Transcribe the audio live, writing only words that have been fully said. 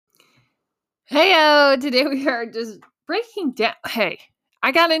Heyo, today we are just breaking down. Hey,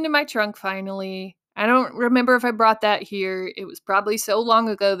 I got into my trunk finally. I don't remember if I brought that here. It was probably so long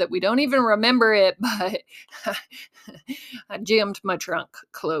ago that we don't even remember it, but I jammed my trunk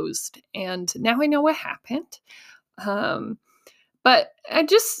closed and now I know what happened. Um, but I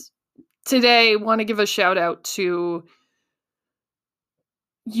just today want to give a shout out to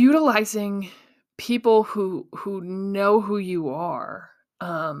utilizing people who know who you are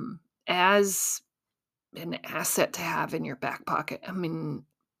as an asset to have in your back pocket. I mean,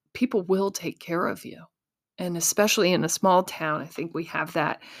 people will take care of you. And especially in a small town, I think we have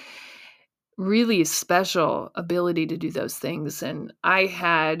that really special ability to do those things. And I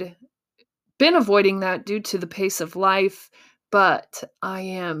had been avoiding that due to the pace of life, but I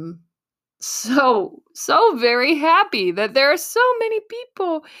am so very happy that there are so many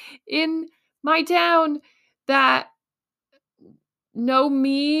people in my town that know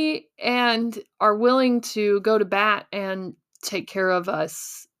me and are willing to go to bat and take care of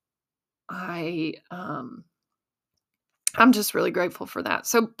us. I'm just really grateful for that.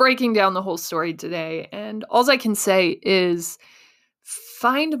 So breaking down the whole story today, and all I can say is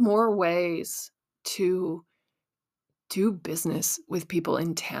find more ways to do business with people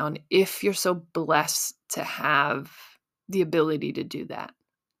in town if you're so blessed to have the ability to do that.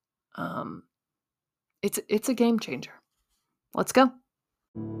 It's a game changer. Let's go.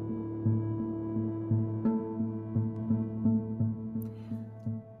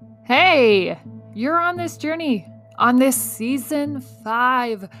 Hey, you're on this journey, on this season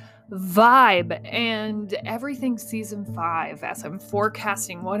 5 vibe, and everything season 5, as I'm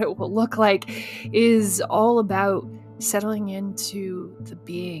forecasting what it will look like, is all about settling into the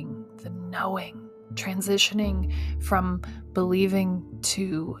being, the knowing, transitioning from believing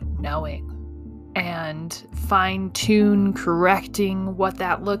to knowing, and fine-tune correcting what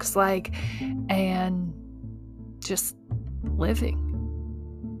that looks like, and just living.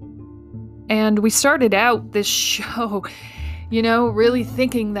 And we started out this show, really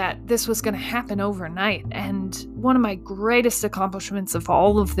thinking that this was going to happen overnight. And one of my greatest accomplishments of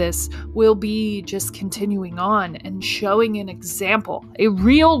all of this will be just continuing on and showing an example, a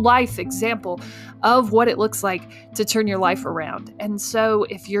real life example of what it looks like to turn your life around. And so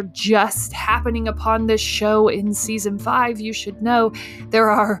if you're just happening upon this show in season 5, you should know there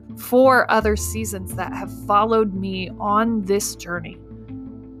are 4 other seasons that have followed me on this journey.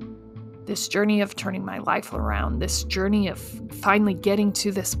 This journey of turning my life around, this journey of finally getting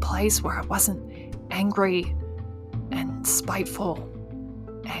to this place where I wasn't angry and spiteful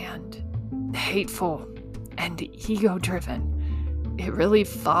and hateful and ego-driven. It really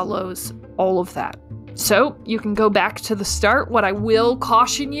follows all of that. So you can go back to the start. What I will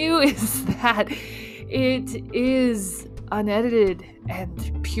caution you is that it is unedited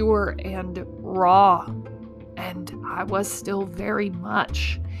and pure and raw. And I was still very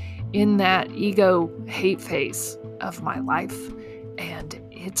much in that ego hate phase of my life, and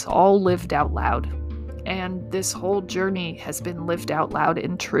it's all lived out loud. And this whole journey has been lived out loud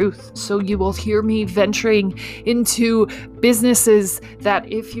in truth. So you will hear me venturing into businesses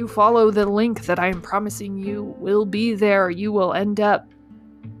that if you follow the link that I am promising you will be there, you will end up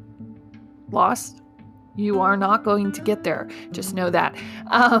lost. You are not going to get there. Just know that.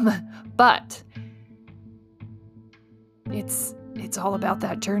 But it's all about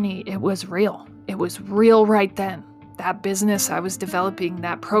that journey. It was real. It was real right then. That business I was developing,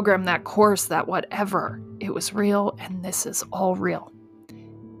 that program, that course, that whatever, it was real, and this is all real.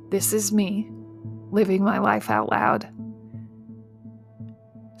 This is me living my life out loud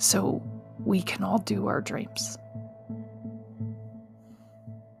so we can all do our dreams.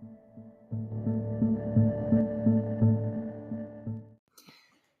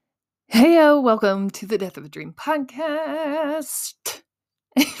 Heyo, welcome to the Death of a Dream podcast.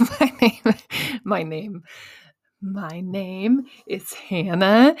 My name is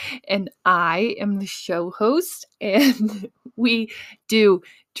Hannah, and I am the show host, and we do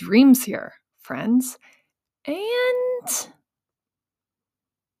dreams here, friends, and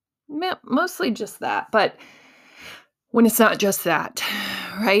mostly just that, but when it's not just that,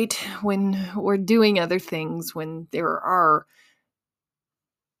 right? When we're doing other things, when there are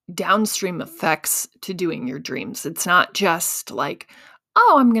downstream effects to doing your dreams. It's not just like,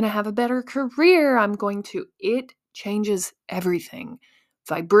 oh, I'm going to have a better career. It changes everything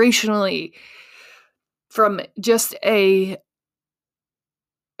vibrationally from just who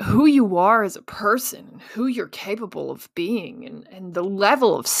you are as a person, who you're capable of being, and the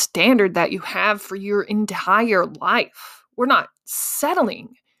level of standard that you have for your entire life. We're not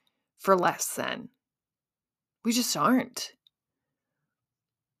settling for less than. We just aren't.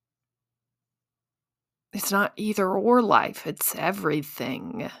 It's not either or life. It's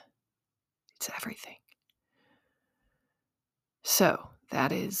everything. It's everything. So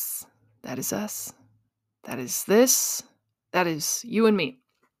that is us. That is this. That is you and me.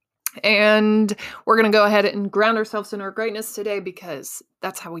 And we're going to go ahead and ground ourselves in our greatness today, because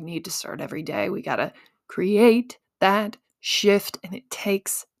that's how we need to start every day. We got to create that shift, and it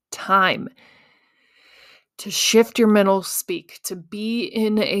takes time to shift your mental speak, to be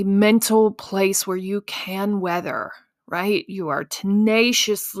in a mental place where you can weather, right? You are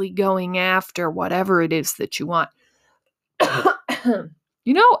tenaciously going after whatever it is that you want.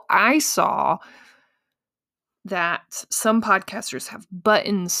 I saw that some podcasters have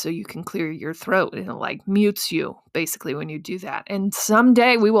buttons so you can clear your throat, and it like mutes you basically when you do that. And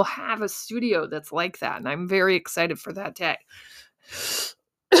someday we will have a studio that's like that, and I'm very excited for that day.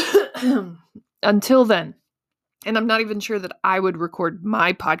 Until then, and I'm not even sure that I would record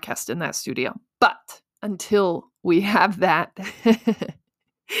my podcast in that studio, but until we have that,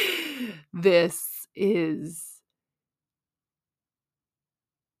 this is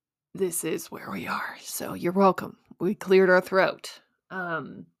where we are. So you're welcome. We cleared our throat,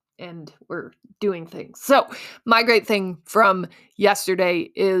 and we're doing things. So my great thing from yesterday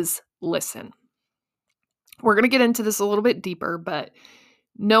is listen. We're going to get into this a little bit deeper, but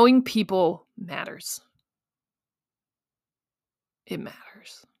knowing people matters. It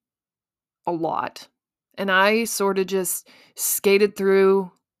matters a lot. And I sort of just skated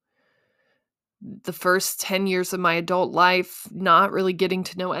through the first 10 years of my adult life, not really getting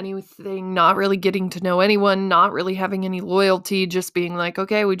to know anything, not really getting to know anyone, not really having any loyalty, just being like,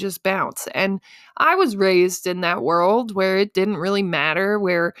 okay, we just bounce. And I was raised in that world where it didn't really matter,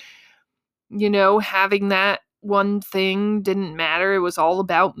 where, having that one thing didn't matter. It was all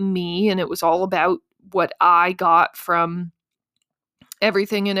about me, and it was all about what I got from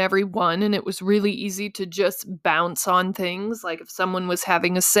everything and everyone, and it was really easy to just bounce on things. Like if someone was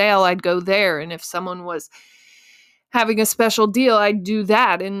having a sale, I'd go there, and if someone was having a special deal, I'd do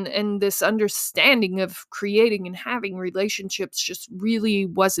that. And this understanding of creating and having relationships just really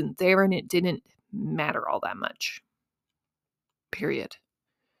wasn't there, and it didn't matter all that much. Period.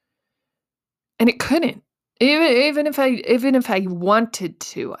 And it couldn't. Even if I wanted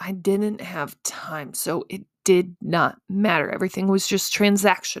to, I didn't have time. So it did not matter. Everything was just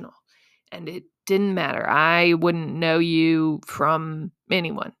transactional, and it didn't matter. I wouldn't know you from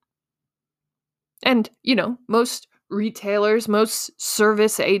anyone. And, most retailers, most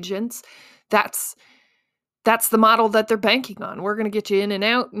service agents, that's the model that they're banking on. We're going to get you in and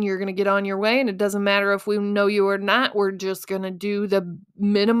out, and you're going to get on your way. And it doesn't matter if we know you or not. We're just going to do the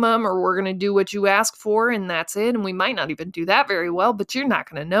minimum, or we're going to do what you ask for, and that's it. And we might not even do that very well, but you're not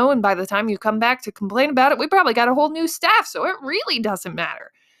going to know. And by the time you come back to complain about it, we probably got a whole new staff. So it really doesn't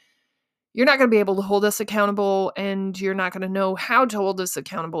matter. You're not going to be able to hold us accountable, and you're not going to know how to hold us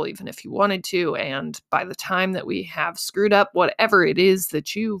accountable, even if you wanted to. And by the time that we have screwed up whatever it is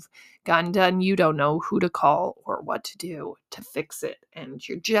that you've gotten done, you don't know who to call or what to do to fix it. And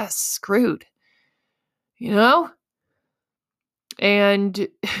you're just screwed, And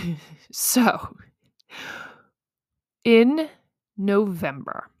so in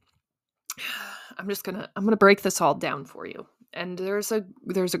November, I'm going to break this all down for you. And there's a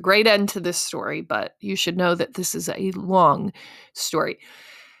great end to this story, but you should know that this is a long story.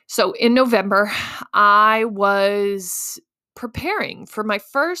 So in November, I was preparing for my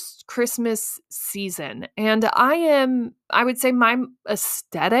first Christmas season. And I would say my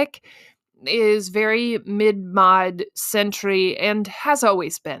aesthetic is very mid-mod century and has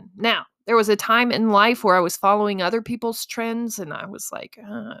always been. Now, there was a time in life where I was following other people's trends, and I was like,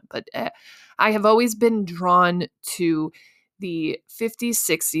 but I have always been drawn to the 50s,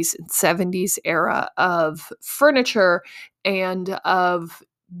 60s, and 70s era of furniture and of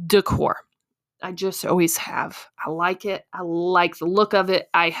decor. I just always have. I like it. I like the look of it.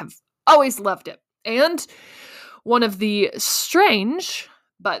 I have always loved it. And one of the strange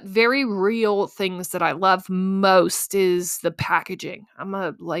but very real things that I love most is the packaging. I'm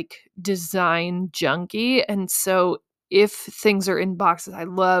a design junkie. And so if things are in boxes, I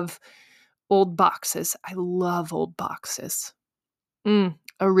love old boxes. I love old boxes.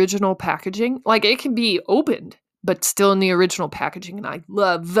 Original packaging. It can be opened, but still in the original packaging. And I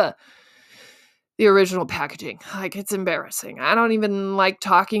love the original packaging. It's embarrassing. I don't even like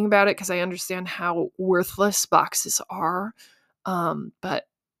talking about it because I understand how worthless boxes are. But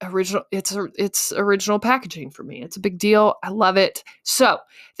it's original packaging for me. It's a big deal. I love it. So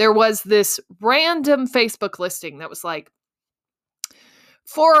there was this random Facebook listing that was 4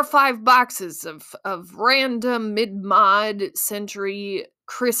 or 5 boxes of random mid-mod century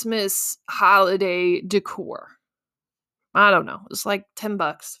Christmas holiday decor. I don't know. It was like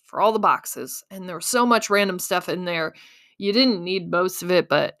 $10 for all the boxes. And there was so much random stuff in there. You didn't need most of it,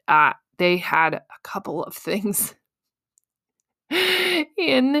 but they had a couple of things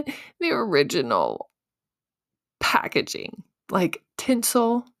in the original packaging, like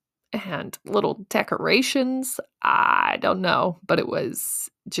tinsel and little decorations. I don't know, but it was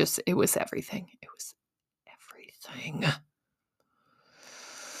everything. It was everything.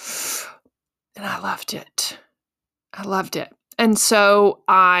 And I loved it. I loved it. And so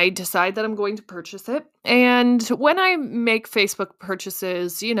I decide that I'm going to purchase it. And when I make Facebook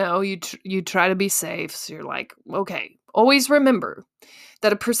purchases, you try to be safe. So you're like, okay, always remember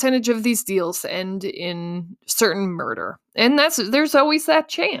that a percentage of these deals end in certain murder. And there's always that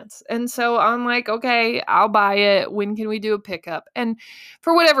chance. And so I'm like, okay, I'll buy it. When can we do a pickup? And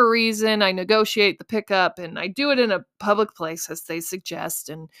for whatever reason, I negotiate the pickup and I do it in a public place as they suggest.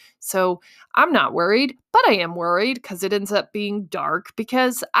 And so I'm not worried, but I am worried because it ends up being dark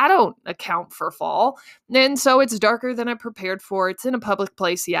because I don't account for fall. And so it's darker than I prepared for. It's in a public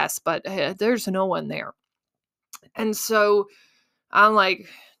place, yes, but there's no one there. And so I'm like,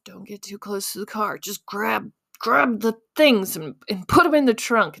 don't get too close to the car. Just grab the things and put them in the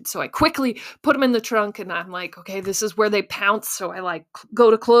trunk. And so I quickly put them in the trunk and I'm like, okay, this is where they pounce. So I go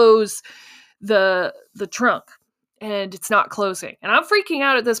to close the trunk and it's not closing. And I'm freaking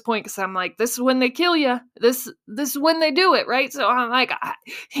out at this point because I'm like, this is when they kill you. This is when they do it, right? So I'm like,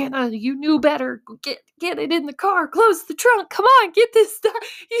 Hannah, you knew better. Get it in the car. Close the trunk. Come on, get this stuff.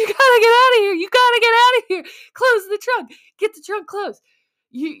 You gotta get out of here. You gotta get out of here. Close the trunk. Get the trunk closed.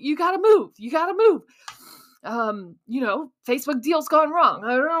 You gotta move. You gotta move. Facebook deal's gone wrong.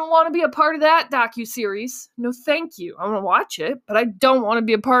 I don't want to be a part of that docuseries. No, thank you. I want to watch it, but I don't want to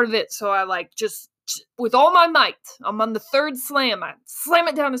be a part of it. So I just with all my might, I'm on the third slam. I slam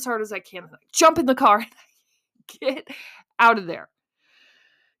it down as hard as I can. And I jump in the car and I get out of there.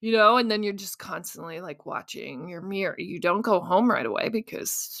 And then you're just constantly watching your mirror. You don't go home right away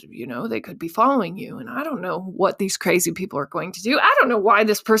because, they could be following you. And I don't know what these crazy people are going to do. I don't know why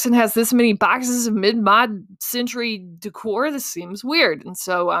this person has this many boxes of mid-mod century decor. This seems weird. And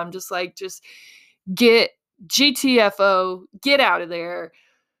so I'm just get GTFO, get out of there,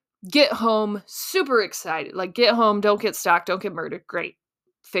 get home, super excited. Get home, don't get stalked, don't get murdered. Great.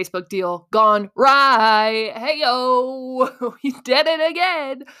 Facebook deal gone right. Hey yo, we did it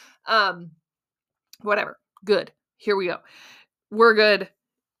again. Whatever. Good. Here we go. We're good.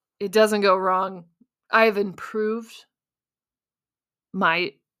 It doesn't go wrong. I've improved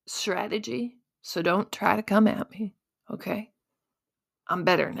my strategy, so don't try to come at me. Okay? I'm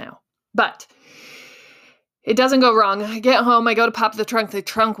better now. But it doesn't go wrong. I get home, I go to pop the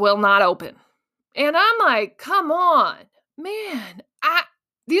trunk will not open. And I'm like, come on, man.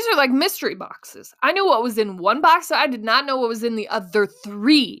 These are mystery boxes. I knew what was in one box. I did not know what was in the other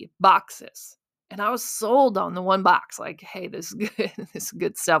 3 boxes. And I was sold on the one box. Hey, this is good. This is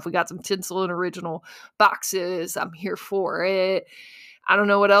good stuff. We got some tinsel and original boxes. I'm here for it. I don't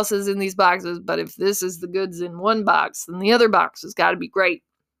know what else is in these boxes, but if this is the goods in one box, then the other box has got to be great.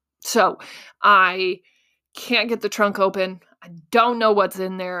 So I can't get the trunk open. I don't know what's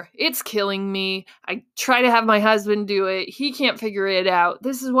in there. It's killing me. I try to have my husband do it. He can't figure it out.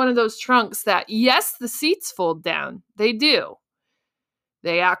 This is one of those trunks that, yes, the seats fold down. They do.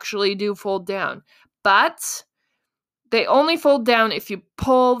 They actually do fold down. But they only fold down if you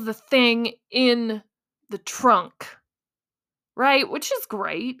pull the thing in the trunk. Right? Which is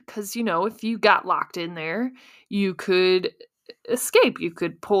great because, if you got locked in there, you could escape. You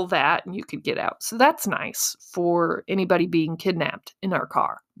could pull that and you could get out. So that's nice for anybody being kidnapped in our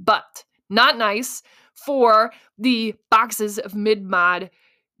car. But not nice for the boxes of mid-mod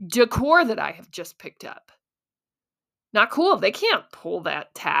decor that I have just picked up. Not cool. They can't pull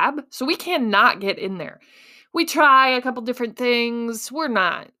that tab. So we cannot get in there. We try a couple different things. We're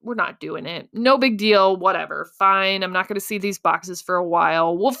not doing it. No big deal. Whatever. Fine. I'm not going to see these boxes for a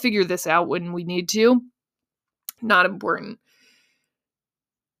while. We'll figure this out when we need to. Not important.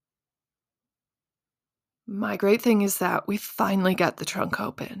 My great thing is that we finally got the trunk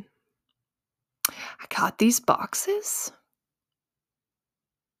open. I got these boxes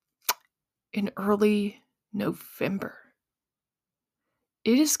in early November.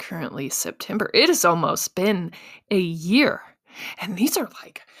 It is currently September. It has almost been a year. And these are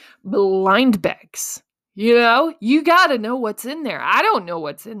blind bags. You got to know what's in there. I don't know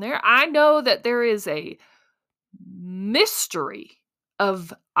what's in there. I know that there is a mystery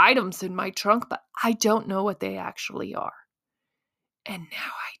of items in my trunk, but I don't know what they actually are. And now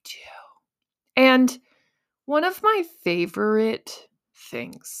I do. And one of my favorite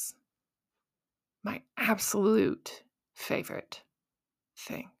things. My absolute favorite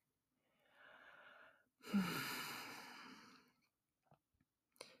thing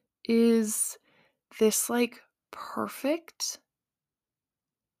is this like perfect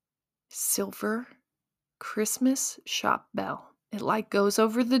silver Christmas shop bell. It like goes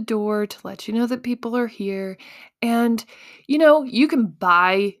over the door to let you know that people are here. And you can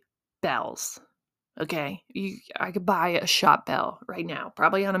buy bells. Okay. I could buy a shop bell right now,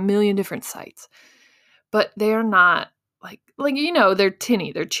 probably on a million different sites. But they're not they're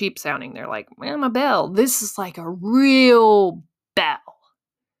tinny, they're cheap sounding. They're like, I'm a bell. This is like a real bell.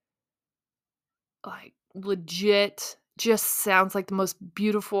 Like legit, just sounds like the most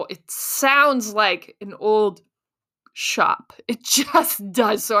beautiful. It sounds like an old shop. It just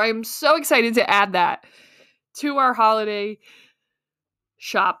does. So I'm so excited to add that to our holiday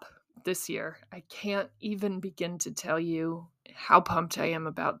shop this year. I can't even begin to tell you how pumped I am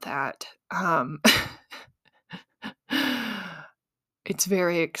about that. It's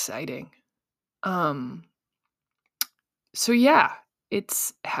very exciting. So yeah,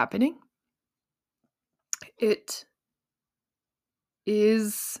 it's happening. It's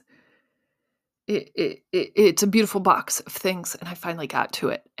a beautiful box of things, and I finally got to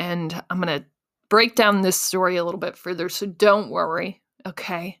it. And I'm going to break down this story a little bit further, so don't worry,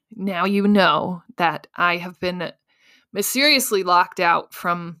 okay? Now you know that I have been mysteriously locked out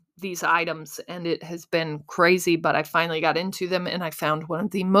from these items, and it has been crazy, but I finally got into them, and I found one of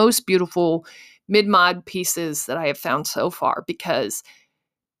the most beautiful mid-mod pieces that I have found so far, because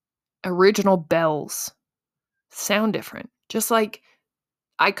original bells sound different. Just like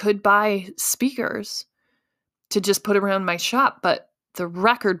I could buy speakers to just put around my shop, but the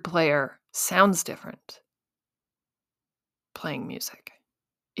record player sounds different playing music.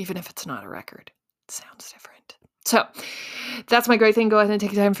 Even if it's not a record, it sounds different. So that's my great thing. Go ahead and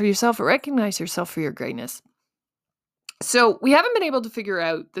take time for yourself. Recognize yourself for your greatness. So we haven't been able to figure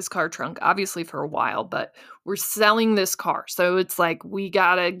out this car trunk, obviously, for a while, but we're selling this car. So it's like we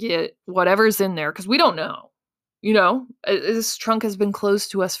got to get whatever's in there because we don't know. This trunk has been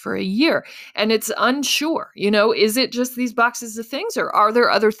closed to us for a year and it's unsure. Is it just these boxes of things or are there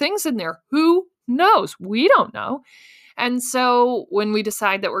other things in there? Who knows? We don't know. And so when we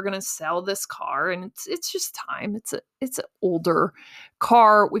decide that we're going to sell this car, and it's just time, it's an older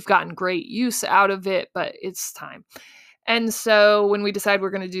car. We've gotten great use out of it, but it's time. And so when we decide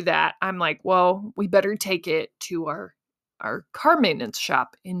we're going to do that, I'm like, well, we better take it to our car maintenance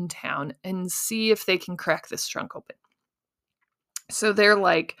shop in town and see if they can crack this trunk open. So they're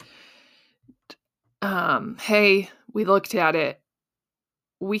like, hey, we looked at it.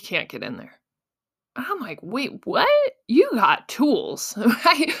 We can't get in there. I'm like, wait, what? You got tools,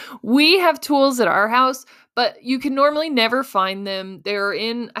 right? We have tools at our house, but you can normally never find them.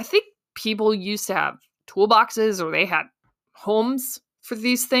 I think people used to have toolboxes or they had homes for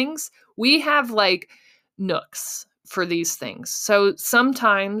these things. We have like nooks for these things. So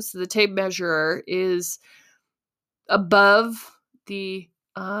sometimes the tape measure is above the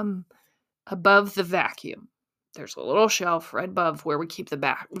vacuum. There's a little shelf right above where we keep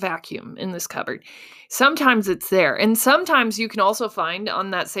the vacuum in this cupboard. Sometimes it's there. And sometimes you can also find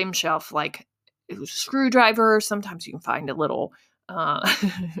on that same shelf like a screwdriver. Sometimes you can find a little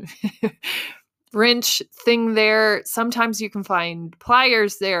wrench thing there. Sometimes you can find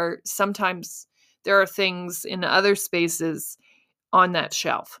pliers there. Sometimes there are things in other spaces on that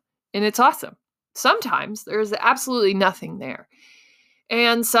shelf. And it's awesome. Sometimes there's absolutely nothing there.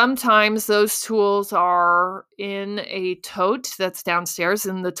 And sometimes those tools are in a tote that's downstairs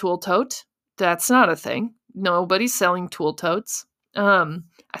in the tool tote. That's not a thing. Nobody's selling tool totes. I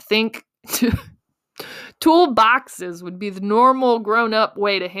think tool boxes would be the normal grown-up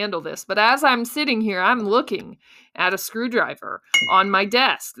way to handle this. But as I'm sitting here, I'm looking at a screwdriver on my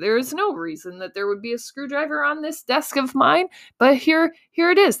desk. There is no reason that there would be a screwdriver on this desk of mine, but here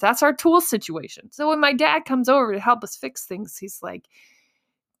it is. That's our tool situation. So when my dad comes over to help us fix things, he's like,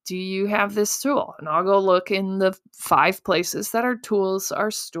 do you have this tool? And I'll go look in the 5 places that our tools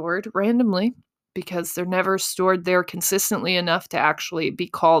are stored randomly because they're never stored there consistently enough to actually be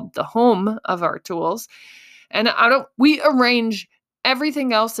called the home of our tools. And we arrange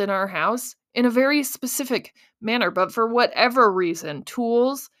everything else in our house in a very specific manner, but for whatever reason,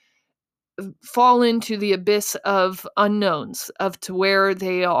 tools fall into the abyss of unknowns of to where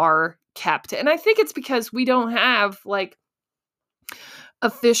they are kept. And I think it's because we don't have like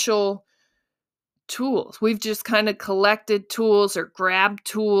official tools. We've just kind of collected tools or grabbed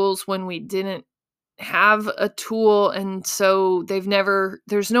tools when we didn't have a tool. And so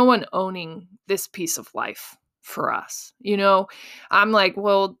there's no one owning this piece of life for us. I'm like,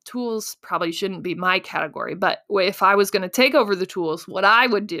 well, tools probably shouldn't be my category, but if I was going to take over the tools, what I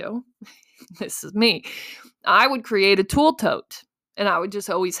would do, this is me, I would create a tool tote, and I would just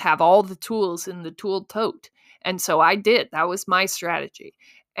always have all the tools in the tool tote. And so I did. That was my strategy.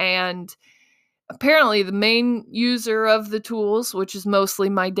 And apparently the main user of the tools, which is mostly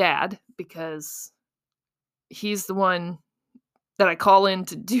my dad, because he's the one that I call in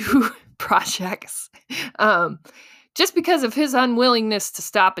to do projects, just because of his unwillingness to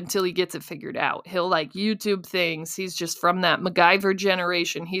stop until he gets it figured out. He'll like YouTube things. He's just from that MacGyver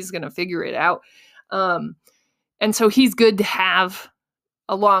generation. He's going to figure it out. And so he's good to have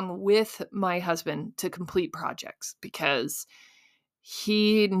along with my husband to complete projects because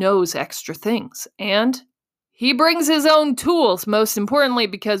he knows extra things and he brings his own tools, most importantly,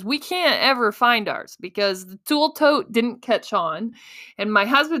 because we can't ever find ours because the tool tote didn't catch on. And my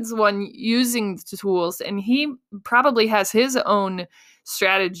husband's the one using the tools, and he probably has his own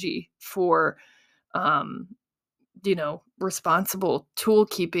strategy for, responsible tool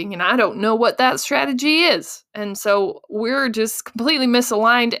keeping. And I don't know what that strategy is. And so we're just completely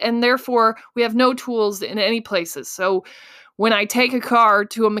misaligned, and therefore we have no tools in any places. So when I take a car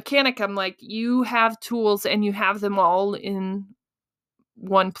to a mechanic, I'm like, you have tools and you have them all in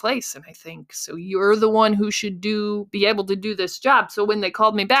one place. And I think, so you're the one who should be able to do this job. So when they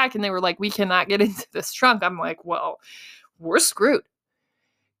called me back and they were like, we cannot get into this trunk, I'm like, well, we're screwed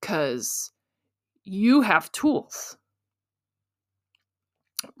because you have tools.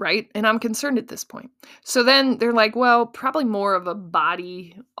 Right? And I'm concerned at this point. So then they're like, well, probably more of a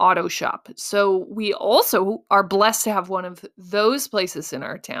body auto shop. So we also are blessed to have one of those places in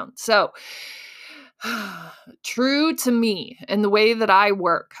our town. So true to me and the way that I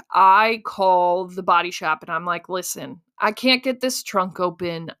work, I call the body shop and I'm like, listen, I can't get this trunk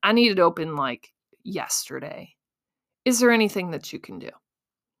open. I need it open like yesterday. Is there anything that you can do?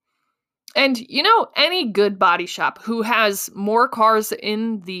 And, any good body shop who has more cars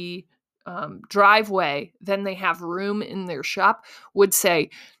in the driveway than they have room in their shop would say,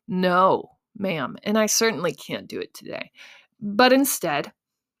 no, ma'am. And I certainly can't do it today. But instead,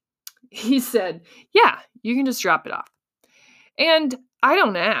 he said, yeah, you can just drop it off. And I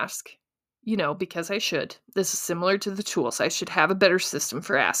don't ask. Because I should. This is similar to the tools. I should have a better system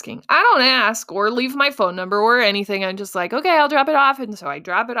for asking. I don't ask or leave my phone number or anything. I'm just like, okay, I'll drop it off. And so I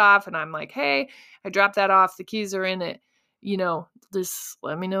drop it off and I'm like, hey, I dropped that off. The keys are in it. Just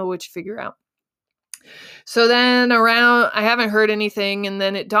let me know what you figure out. So then I haven't heard anything. And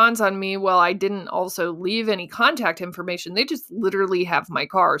then it dawns on me, well, I didn't also leave any contact information. They just literally have my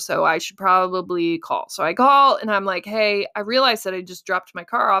car. So I should probably call. So I call and I'm like, hey, I realized that I just dropped my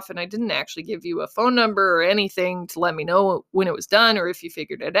car off and I didn't actually give you a phone number or anything to let me know when it was done or if you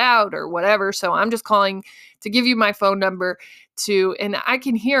figured it out or whatever. So I'm just calling to give you my phone number and I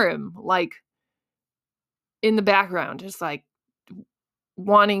can hear him like in the background, just like,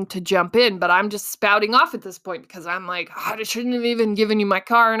 wanting to jump in, but I'm just spouting off at this point because I'm like, I shouldn't have even given you my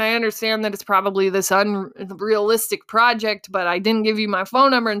car. And I understand that it's probably this unrealistic project, but I didn't give you my phone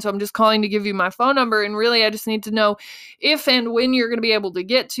number. And so I'm just calling to give you my phone number. And really, I just need to know if and when you're going to be able to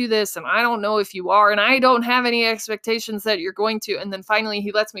get to this. And I don't know if you are, and I don't have any expectations that you're going to. And then finally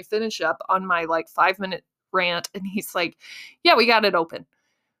he lets me finish up on my 5-minute rant. And he's like, yeah, we got it open.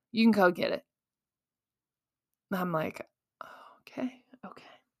 You can go get it. I'm like, okay.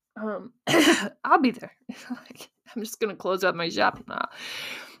 I'll be there. I'm just going to close up my shop and I'll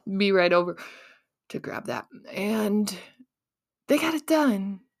be right over to grab that. And they got it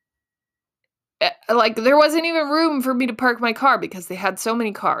done. There wasn't even room for me to park my car because they had so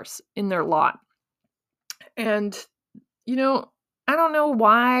many cars in their lot. And, I don't know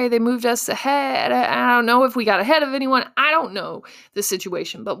why they moved us ahead. I don't know if we got ahead of anyone. I don't know the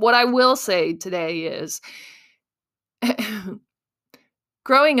situation. But what I will say today is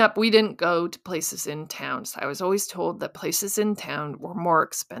growing up, we didn't go to places in towns. I was always told that places in town were more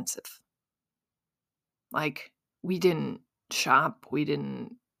expensive. We didn't shop. We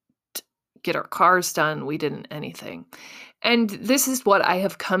didn't get our cars done. We didn't anything. And this is what I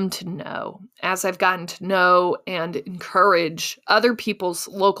have come to know as I've gotten to know and encourage other people's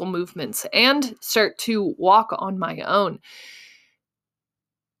local movements and start to walk on my own.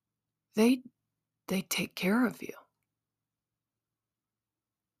 They take care of you.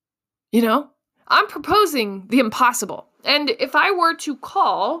 I'm proposing the impossible. And if I were to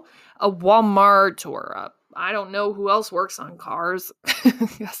call a Walmart or I don't know who else works on cars,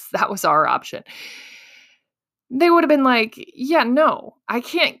 yes, that was our option, they would have been like, yeah, no, I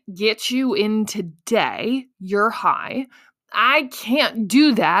can't get you in today. You're high. I can't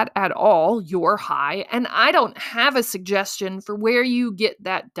do that at all. You're high, and I don't have a suggestion for where you get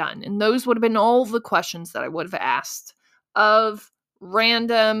that done. And those would have been all the questions that I would have asked of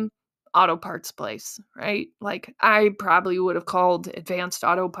random auto parts place, right? Like, I probably would have called Advanced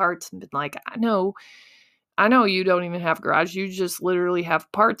Auto Parts and been like, I know you don't even have a garage. You just literally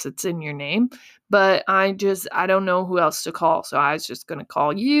have parts. It's in your name. But I don't know who else to call. So I was just going to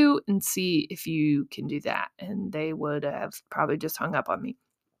call you and see if you can do that. And they would have probably just hung up on me.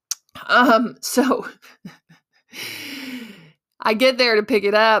 So I get there to pick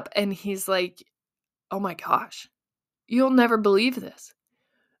it up and he's like, oh my gosh, you'll never believe this.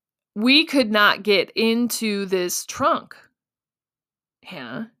 We could not get into this trunk,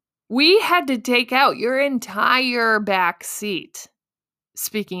 Hannah. We had to take out your entire back seat.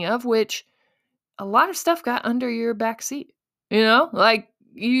 Speaking of which, a lot of stuff got under your back seat. You know, like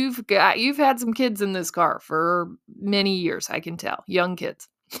you've had some kids in this car for many years, I can tell, young kids.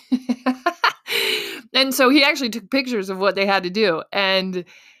 And so he actually took pictures of what they had to do. And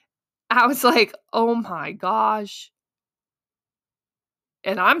I was like, oh my gosh.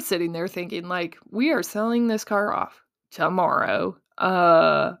 And I'm sitting there thinking, like, we are selling this car off tomorrow.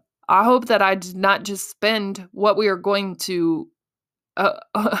 I hope that I did not just spend what we are going to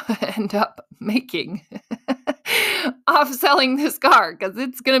end up making off selling this car, because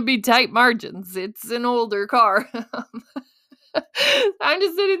it's going to be tight margins. It's an older car. I'm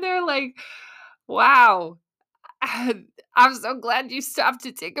just sitting there like, wow. I'm so glad you stopped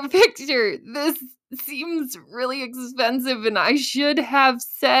to take a picture. This seems really expensive, and I should have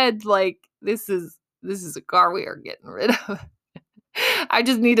said, like, this is a car we are getting rid of. I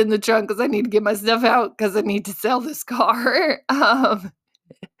just need it in the trunk because I need to get my stuff out because I need to sell this car.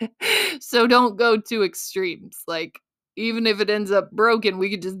 So don't go to extremes. Like, even if it ends up broken, we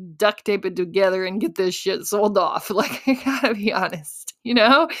could just duct tape it together and get this shit sold off. Like, I gotta be honest, you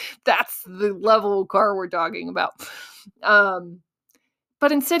know? That's the level of car we're talking about.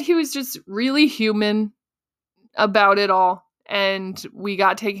 But instead, he was just really human about it all. And we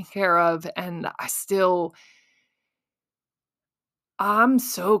got taken care of. And I'm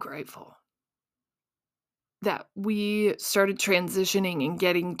so grateful that we started transitioning and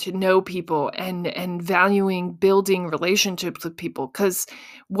getting to know people and valuing building relationships with people. Because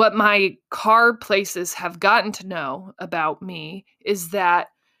what my car places have gotten to know about me is that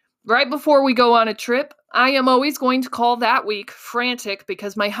right before we go on a trip, I am always going to call that week frantic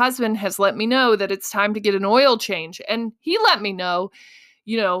because my husband has let me know that it's time to get an oil change. And he let me know,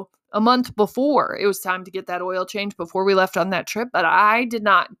 a month before it was time to get that oil change before we left on that trip, but I did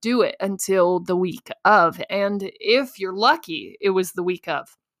not do it until the week of. And if you're lucky, it was the week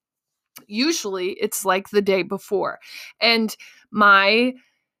of. Usually it's like the day before. And the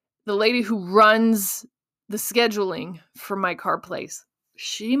lady who runs the scheduling for my car place,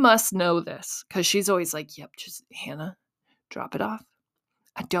 she must know this because she's always like, yep, just Hannah, drop it off.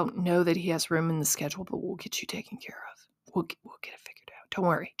 I don't know that he has room in the schedule, but we'll get you taken care of. We'll get it figured out. Don't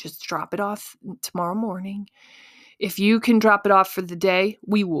worry. Just drop it off tomorrow morning. If you can drop it off for the day,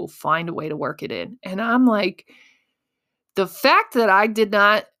 we will find a way to work it in. And I'm like, the fact that I did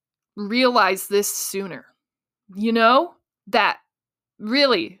not realize this sooner, that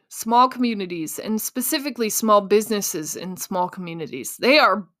really small communities and specifically small businesses in small communities, they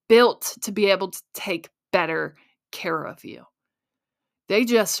are built to be able to take better care of you. They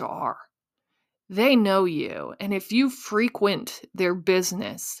just are. They know you. And if you frequent their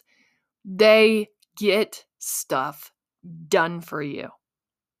business, they get stuff done for you.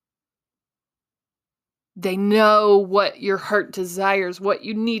 They know what your heart desires, what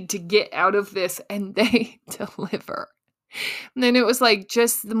you need to get out of this, and they deliver. And then it was like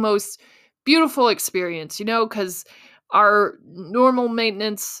just the most beautiful experience, because our normal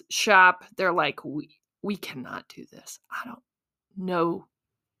maintenance shop, they're like, we cannot do this. I don't know.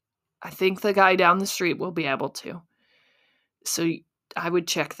 I think the guy down the street will be able to. So I would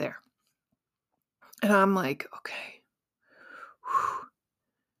check there. And I'm like, okay,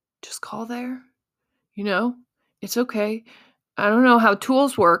 just call there. It's okay. I don't know how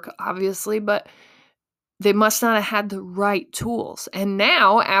tools work, obviously, but they must not have had the right tools. And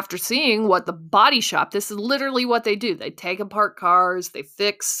now, after seeing what the body shop, this is literally what they do. They take apart cars, they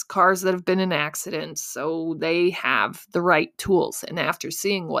fix cars that have been in accidents, so they have the right tools. And after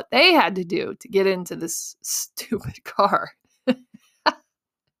seeing what they had to do to get into this stupid car,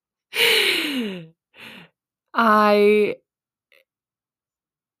 I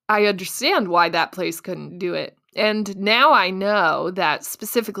understand why that place couldn't do it. And now I know that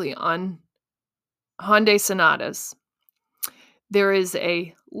specifically on Hyundai Sonatas, there is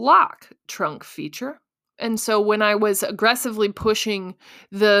a lock trunk feature. And so when I was aggressively pushing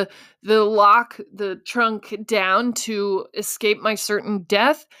the trunk down to escape my certain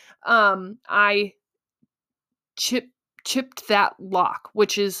death, I chipped that lock,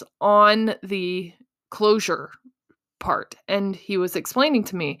 which is on the closure part. And he was explaining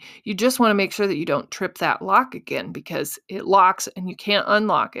to me, you just want to make sure that you don't trip that lock again, because it locks and you can't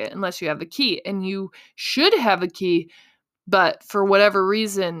unlock it unless you have a key. And you should have a key, but for whatever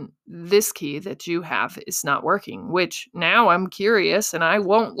reason, this key that you have is not working, which now I'm curious, and I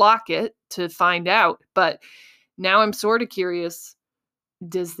won't lock it to find out. But now I'm sort of curious,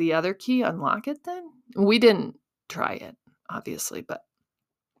 does the other key unlock it then? We didn't try it, obviously. But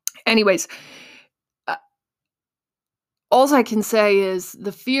anyways, all I can say is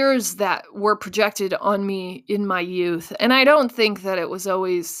the fears that were projected on me in my youth, and I don't think that it was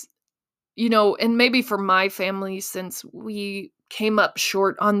always, and maybe for my family, since we came up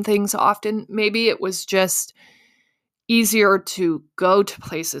short on things often, maybe it was just easier to go to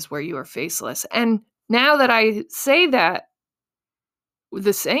places where you are faceless. And now that I say that,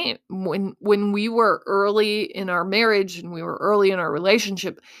 the same, when we were early in our marriage and we were early in our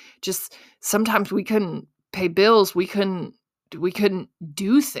relationship, just sometimes we couldn't pay bills, we couldn't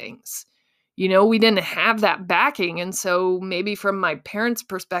do things. We didn't have that backing. And so maybe from my parents'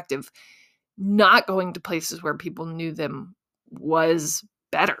 perspective, not going to places where people knew them was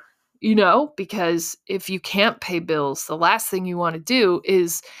better, because if you can't pay bills, the last thing you want to do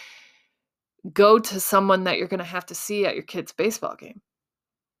is go to someone that you're going to have to see at your kid's baseball game.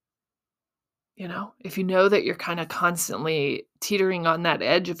 If you know that you're kind of constantly teetering on that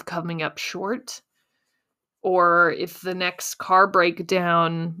edge of coming up short, or if the next car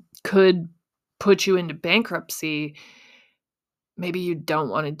breakdown could put you into bankruptcy, maybe you don't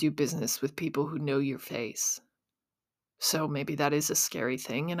want to do business with people who know your face. So maybe that is a scary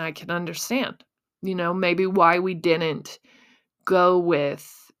thing, and I can understand, maybe why we didn't go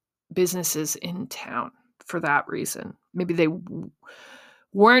with businesses in town for that reason. Maybe they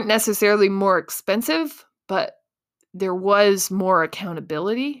weren't necessarily more expensive, but there was more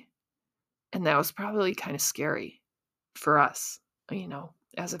accountability, and that was probably kind of scary for us,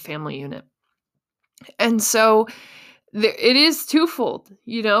 as a family unit. And so it is twofold,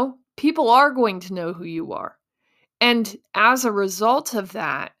 people are going to know who you are. And as a result of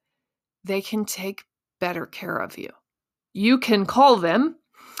that, they can take better care of you. You can call them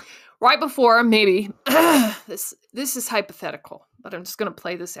right before, maybe, this is hypothetical, but I'm just going to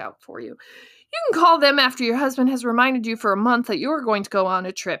play this out for you. You can call them after your husband has reminded you for a month that you're going to go on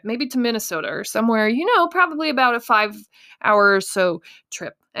a trip, maybe to Minnesota or somewhere, probably about a 5-hour or so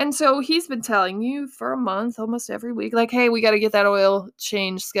trip. And so he's been telling you for a month, almost every week, like, hey, we got to get that oil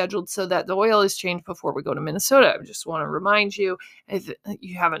change scheduled so that the oil is changed before we go to Minnesota. I just want to remind you, if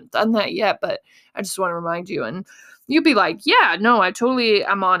you haven't done that yet, but I just want to remind you. And you'd be like, yeah, no,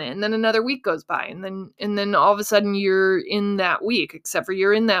 I'm on it. And then another week goes by, and then all of a sudden you're in that week, except for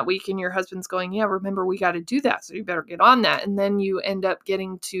you're in that week and your husband's going, yeah, remember, we got to do that. So you better get on that. And then you end up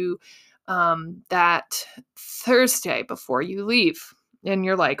getting to that Thursday before you leave. And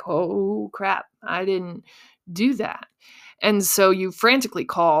you're like, oh, crap, I didn't do that. And so you frantically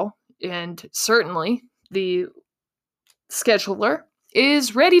call, and certainly the scheduler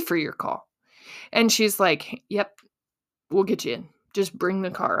is ready for your call. And she's like, yep, we'll get you in. Just bring the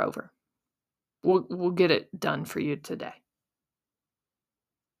car over. We'll get it done for you today.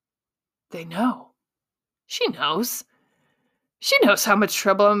 They know. She knows. She knows how much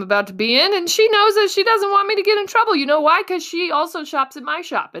trouble I'm about to be in, and she knows that she doesn't want me to get in trouble. You know why? Because she also shops at my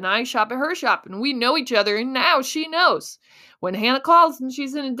shop, and I shop at her shop, and we know each other, and now she knows. When Hannah calls and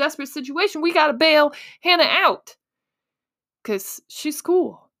she's in a desperate situation, we got to bail Hannah out. Because she's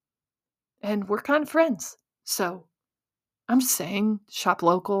cool. And we're kind of friends. So I'm just saying, shop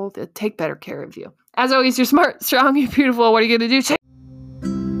local, take better care of you. As always, you're smart, strong, you're beautiful. What are you going to do?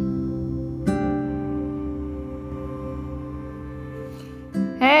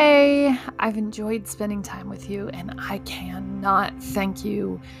 Hey, I've enjoyed spending time with you, and I cannot thank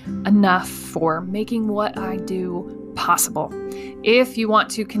you enough for making what I do possible. If you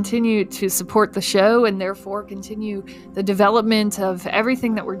want to continue to support the show and therefore continue the development of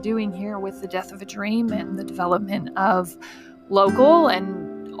everything that we're doing here with The Death of a Dream and the development of Local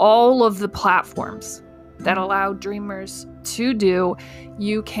and all of the platforms that allow dreamers to do,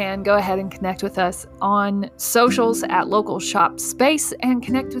 you can go ahead and connect with us on socials at Local Shop Space and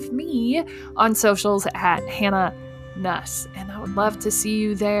connect with me on socials at Hannah Nuss. And I would love to see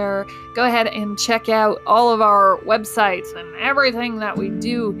you there. Go ahead and check out all of our websites and everything that we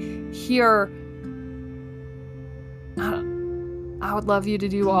do here I would love you to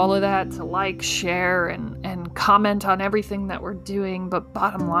do all of that, to like, share, and comment on everything that we're doing. But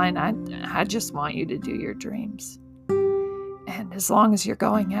bottom line, I just want you to do your dreams. And as long as you're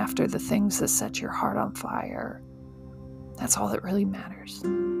going after the things that set your heart on fire, that's all that really matters.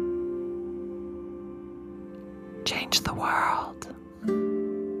 Change the world.